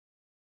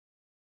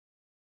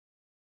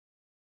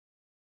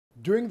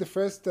During the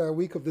first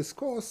week of this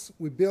course,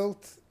 we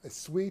built a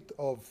suite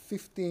of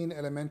 15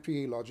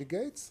 elementary logic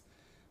gates.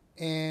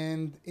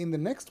 And in the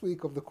next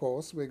week of the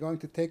course, we're going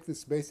to take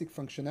this basic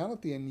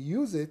functionality and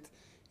use it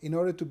in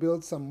order to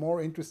build some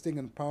more interesting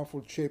and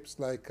powerful chips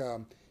like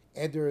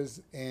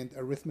adders and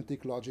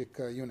arithmetic logic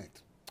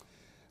unit.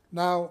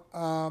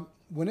 Now,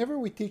 whenever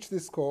we teach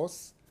this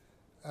course,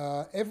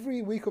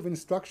 every week of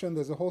instruction,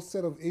 there's a whole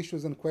set of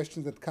issues and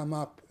questions that come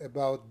up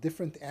about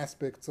different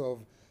aspects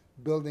of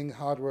building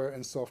hardware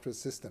and software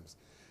systems.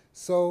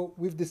 So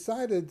we've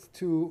decided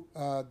to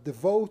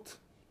devote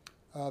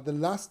the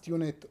last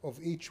unit of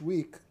each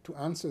week to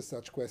answer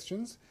such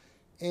questions.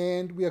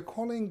 And we are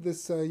calling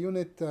this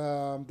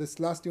this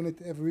last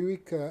unit every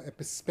week, a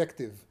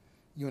perspective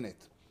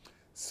unit.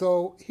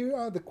 So here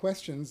are the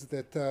questions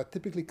that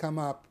typically come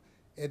up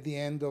at the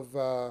end of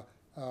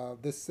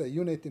this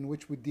unit in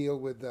which we deal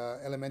with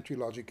elementary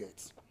logic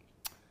gates.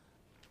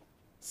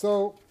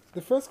 So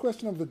the first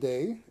question of the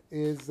day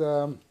is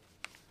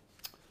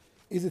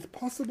it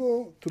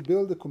possible to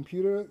build a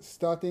computer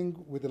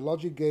starting with a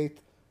logic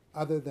gate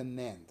other than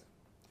NAND?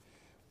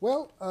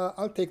 Well,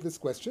 I'll take this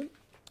question.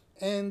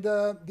 And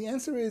the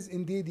answer is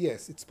indeed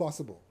yes, it's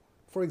possible.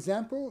 For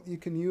example, you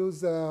can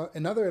use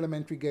another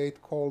elementary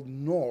gate called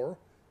NOR,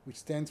 which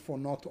stands for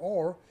not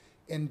or,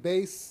 and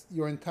base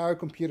your entire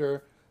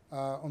computer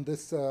on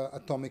this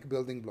atomic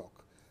building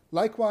block.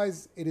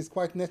 Likewise, it is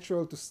quite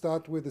natural to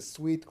start with a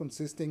suite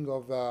consisting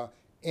of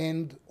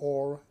AND,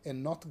 OR,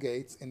 and NOT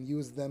gates and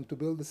use them to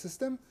build the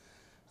system.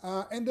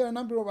 And there are a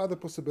number of other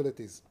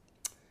possibilities.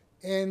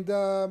 And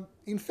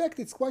in fact,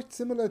 it's quite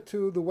similar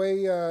to the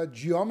way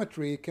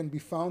geometry can be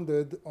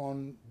founded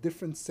on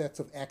different sets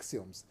of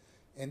axioms.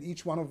 And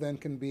each one of them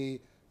can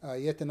be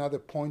yet another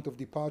point of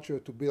departure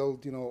to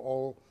build,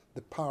 all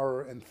the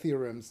power and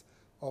theorems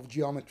of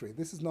geometry.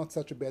 This is not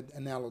such a bad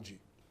analogy.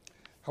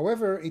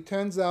 However, it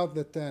turns out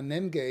that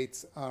NAND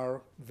gates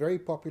are very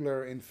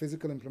popular in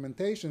physical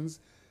implementations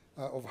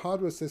of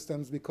hardware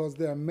systems because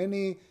there are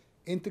many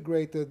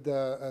integrated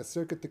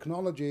circuit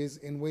technologies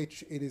in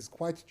which it is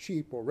quite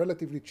cheap or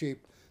relatively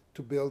cheap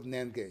to build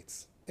NAND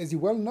gates. As you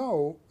well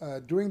know,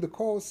 during the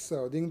course,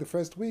 during the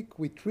first week,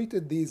 we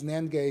treated these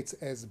NAND gates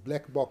as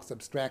black box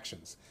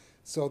abstractions.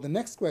 So the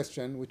next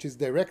question, which is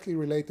directly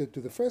related to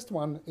the first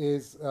one,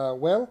 is,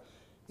 well,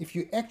 if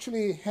you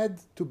actually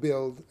had to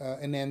build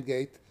a NAND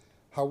gate,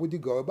 how would you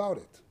go about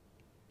it?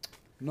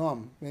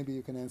 Noam, maybe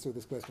you can answer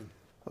this question.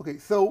 Okay,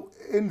 so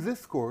in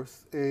this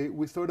course,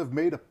 we sort of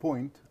made a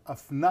point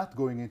of not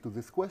going into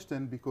this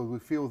question because we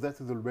feel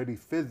that is already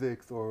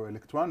physics or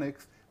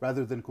electronics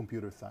rather than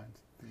computer science.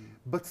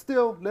 But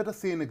still, let us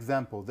see an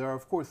example. There are,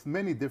 of course,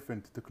 many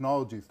different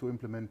technologies to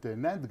implement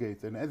NAND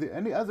gates and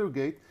any other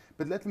gate,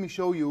 but let me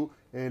show you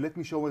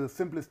the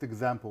simplest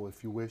example,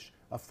 if you wish,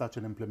 of such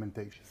an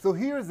implementation. So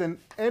here's an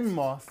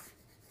NMOS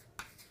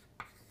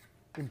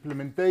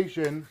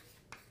implementation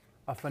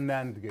of a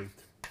NAND gate.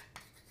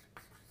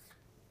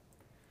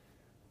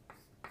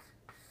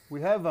 We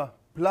have a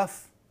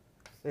plus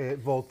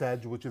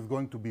voltage, which is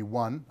going to be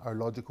 1, our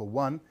logical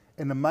 1,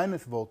 and a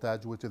minus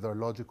voltage, which is our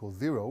logical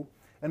 0.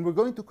 And we're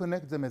going to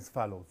connect them as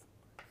follows.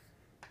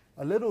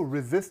 A little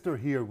resistor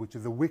here, which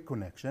is a wick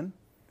connection,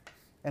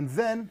 and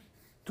then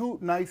two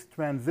nice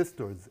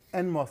transistors,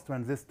 NMOS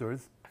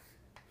transistors,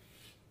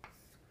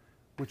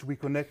 which we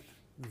connect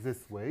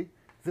this way.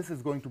 This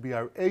is going to be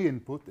our A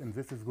input, and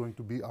this is going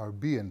to be our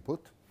B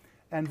input,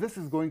 and this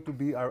is going to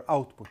be our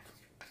output.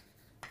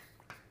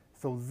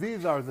 So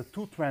these are the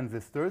two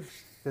transistors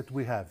that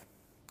we have.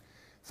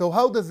 So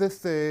how does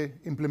this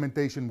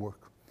implementation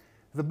work?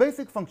 The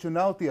basic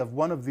functionality of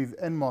one of these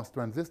NMOS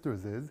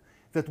transistors is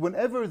that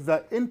whenever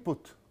the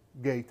input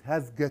gate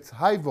gets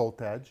high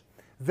voltage,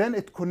 then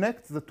it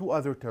connects the two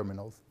other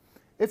terminals.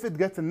 If it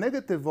gets a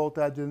negative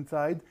voltage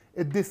inside,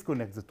 it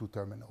disconnects the two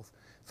terminals.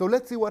 So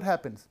let's see what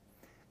happens.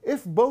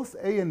 If both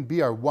A and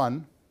B are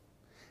 1,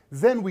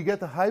 then we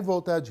get a high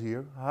voltage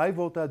here, a high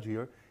voltage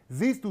here.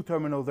 These two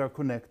terminals are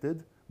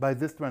connected by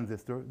this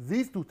transistor.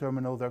 These two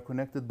terminals are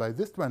connected by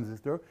this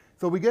transistor.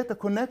 So we get a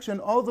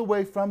connection all the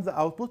way from the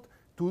output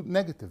to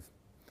negative.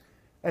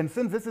 And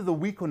since this is a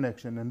weak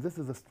connection and this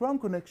is a strong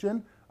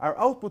connection, our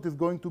output is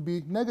going to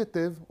be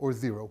negative or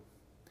 0.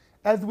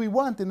 As we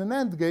want in a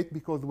NAND gate,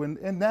 because when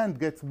a NAND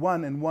gets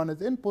 1 and 1 as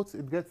inputs,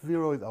 it gets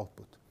 0 as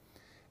output.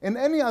 In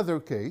any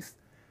other case,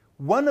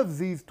 one of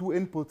these two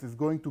inputs is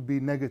going to be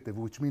negative,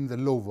 which means a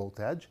low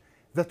voltage.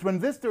 The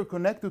transistor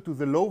connected to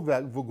the low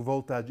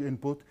voltage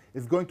input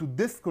is going to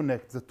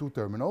disconnect the two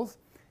terminals,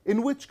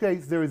 in which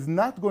case there is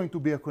not going to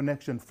be a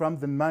connection from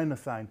the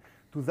minus sign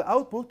to the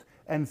output,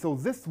 and so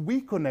this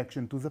weak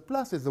connection to the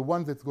plus is the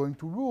one that's going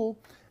to rule,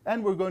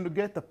 and we're going to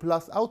get a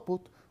plus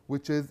output,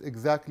 which is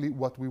exactly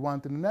what we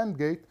want in an AND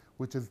gate,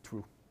 which is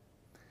true.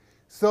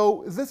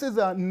 So this is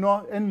a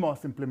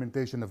NMOS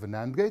implementation of an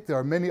AND gate. There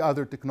are many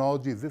other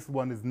technologies. This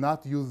one is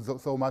not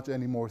used so much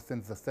anymore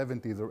since the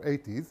 70s or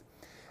 80s.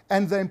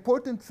 And the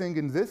important thing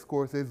in this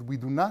course is we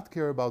do not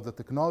care about the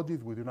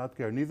technologies. We do not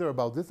care neither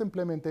about this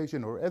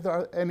implementation or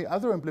any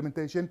other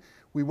implementation.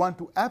 We want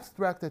to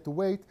abstract it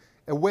away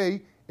a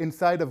way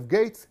inside of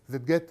gates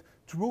that get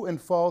true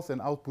and false and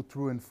output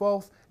true and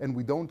false, and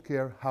we don't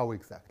care how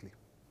exactly.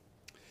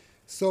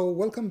 So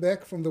welcome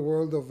back from the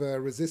world of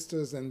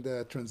resistors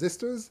and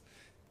transistors.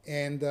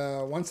 And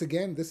once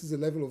again, this is a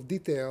level of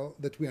detail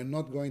that we are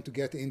not going to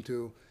get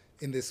into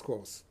in this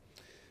course.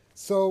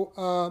 So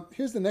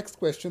here's the next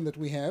question that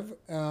we have,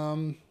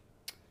 and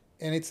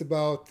it's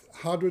about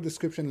hardware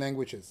description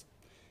languages.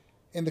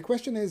 And the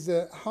question is,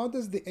 how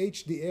does the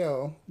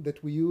HDL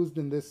that we used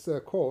in this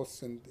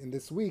course and in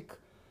this week,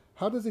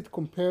 how does it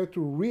compare to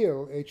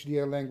real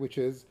HDL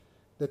languages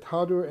that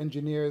hardware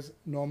engineers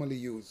normally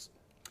use?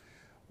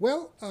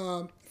 Well,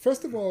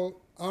 first of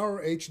all,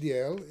 our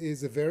HDL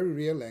is a very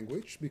real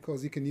language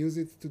because you can use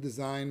it to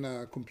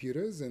design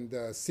computers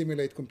and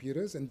simulate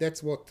computers, and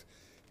that's what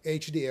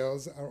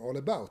HDLs are all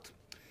about.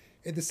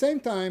 At the same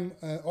time,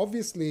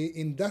 obviously,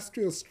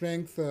 industrial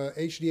strength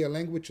HDL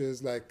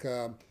languages like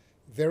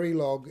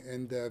Verilog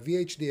and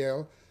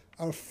VHDL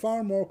are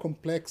far more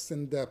complex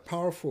and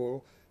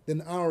powerful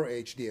than our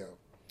HDL.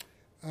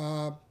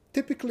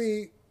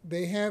 Typically,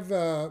 they have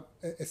a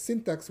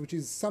syntax which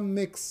is some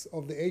mix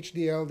of the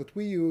HDL that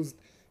we used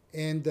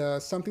and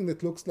something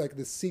that looks like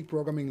the C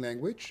programming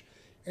language.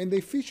 And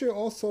they feature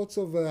all sorts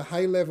of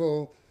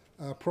high-level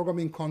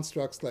programming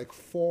constructs like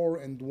for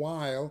and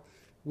while,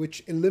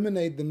 which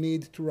eliminate the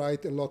need to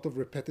write a lot of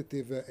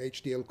repetitive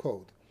HDL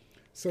code.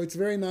 So it's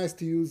very nice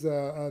to use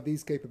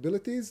these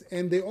capabilities.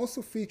 And they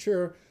also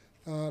feature,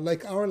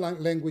 like our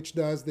language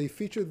does, they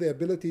feature the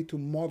ability to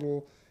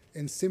model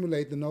and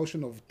simulate the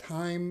notion of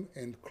time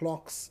and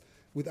clocks,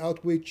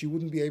 without which you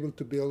wouldn't be able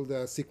to build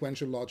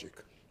sequential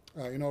logic.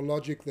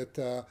 Logic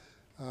that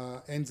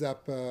ends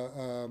up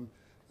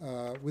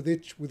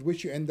with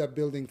which you end up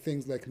building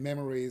things like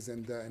memories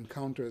and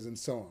counters and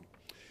so on.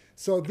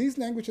 So these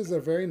languages are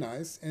very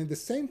nice, and at the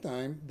same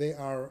time, they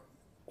are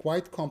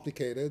quite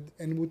complicated,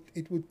 and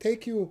it would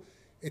take you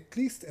at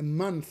least a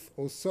month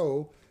or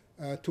so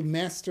to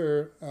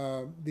master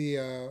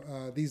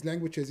these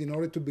languages in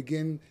order to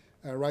begin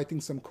writing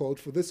some code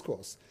for this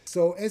course.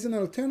 So as an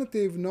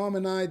alternative, Noam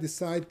and I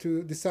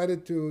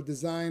decided to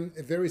design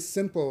a very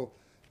simple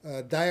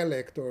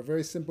dialect or a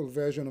very simple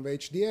version of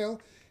HDL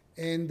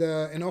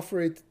and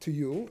offer it to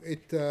you.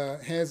 It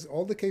has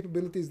all the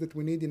capabilities that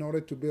we need in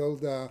order to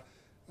build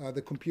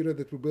the computer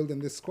that we build in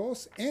this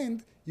course,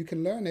 and you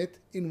can learn it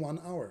in 1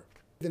 hour.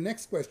 The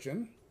next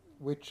question,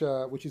 which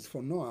is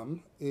for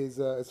Noam, is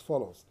as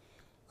follows.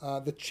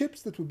 The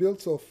chips that we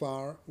built so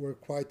far were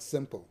quite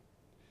simple.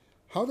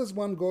 How does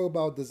one go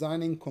about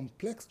designing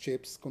complex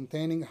chips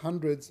containing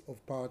hundreds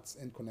of parts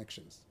and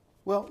connections?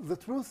 Well, the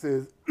truth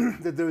is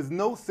that there is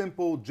no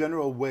simple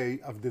general way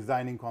of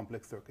designing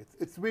complex circuits.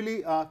 It's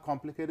really a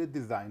complicated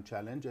design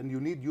challenge, and you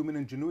need human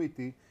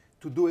ingenuity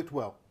to do it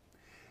well.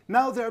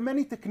 Now, there are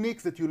many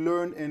techniques that you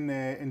learn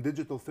in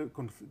digital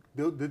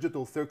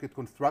circuit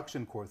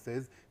construction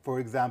courses. For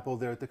example,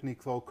 there are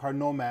techniques called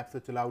Carnot maps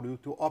that allow you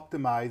to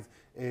optimize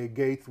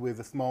gates with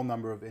a small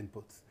number of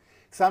inputs.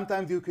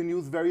 Sometimes you can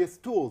use various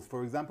tools.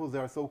 For example,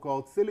 there are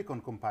so-called silicon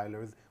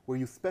compilers where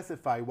you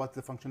specify what's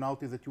the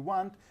functionality that you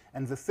want,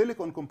 and the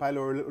silicon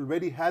compiler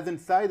already has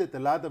inside it a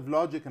lot of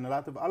logic and a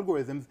lot of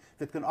algorithms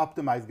that can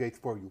optimize gates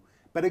for you.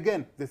 But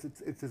again,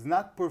 it is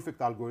not perfect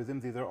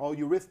algorithms. These are all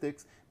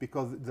heuristics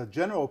because the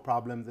general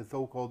problem, the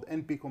so-called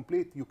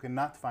NP-complete, you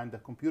cannot find a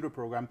computer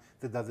program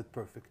that does it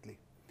perfectly.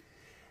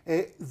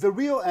 The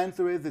real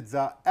answer is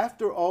that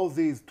after all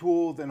these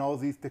tools and all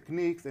these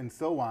techniques and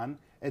so on,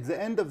 at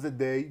the end of the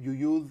day, you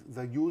use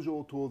the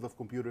usual tools of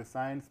computer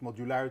science,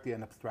 modularity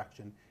and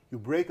abstraction. You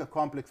break a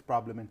complex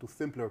problem into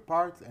simpler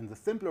parts, and the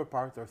simpler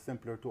parts are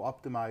simpler to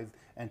optimize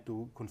and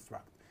to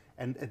construct.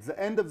 And at the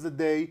end of the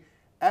day,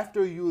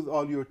 after you use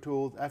all your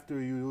tools,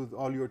 after you use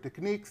all your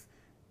techniques,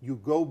 you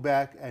go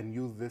back and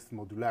use this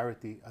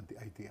modularity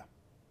idea.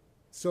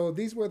 So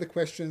these were the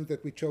questions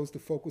that we chose to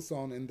focus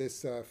on in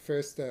this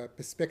first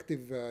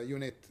perspective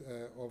unit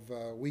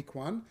of week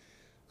 1.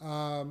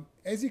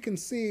 As you can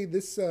see,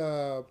 this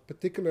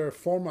particular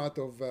format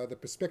of the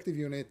perspective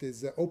unit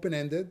is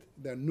open-ended.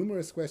 There are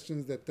numerous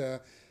questions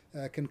that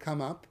can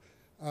come up.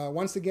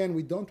 Once again,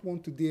 we don't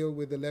want to deal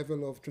with the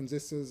level of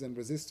transistors and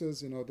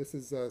resistors. This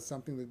is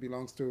something that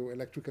belongs to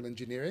electrical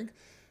engineering.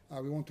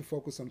 We want to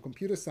focus on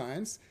computer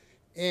science.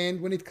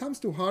 And when it comes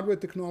to hardware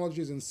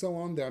technologies and so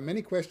on, there are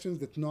many questions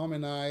that Noam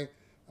and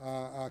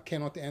I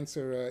cannot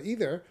answer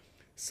either.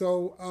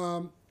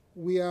 So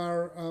we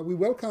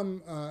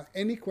welcome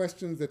any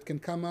questions that can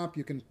come up.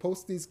 You can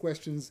post these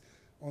questions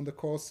on the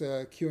course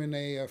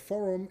Q&A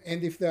forum.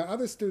 And if there are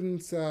other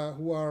students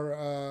who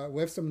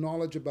have some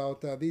knowledge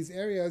about these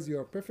areas, you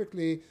are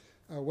perfectly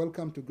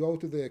welcome to go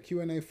to the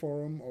Q&A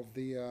forum of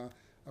the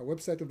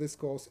website of this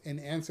course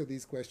and answer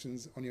these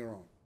questions on your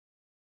own.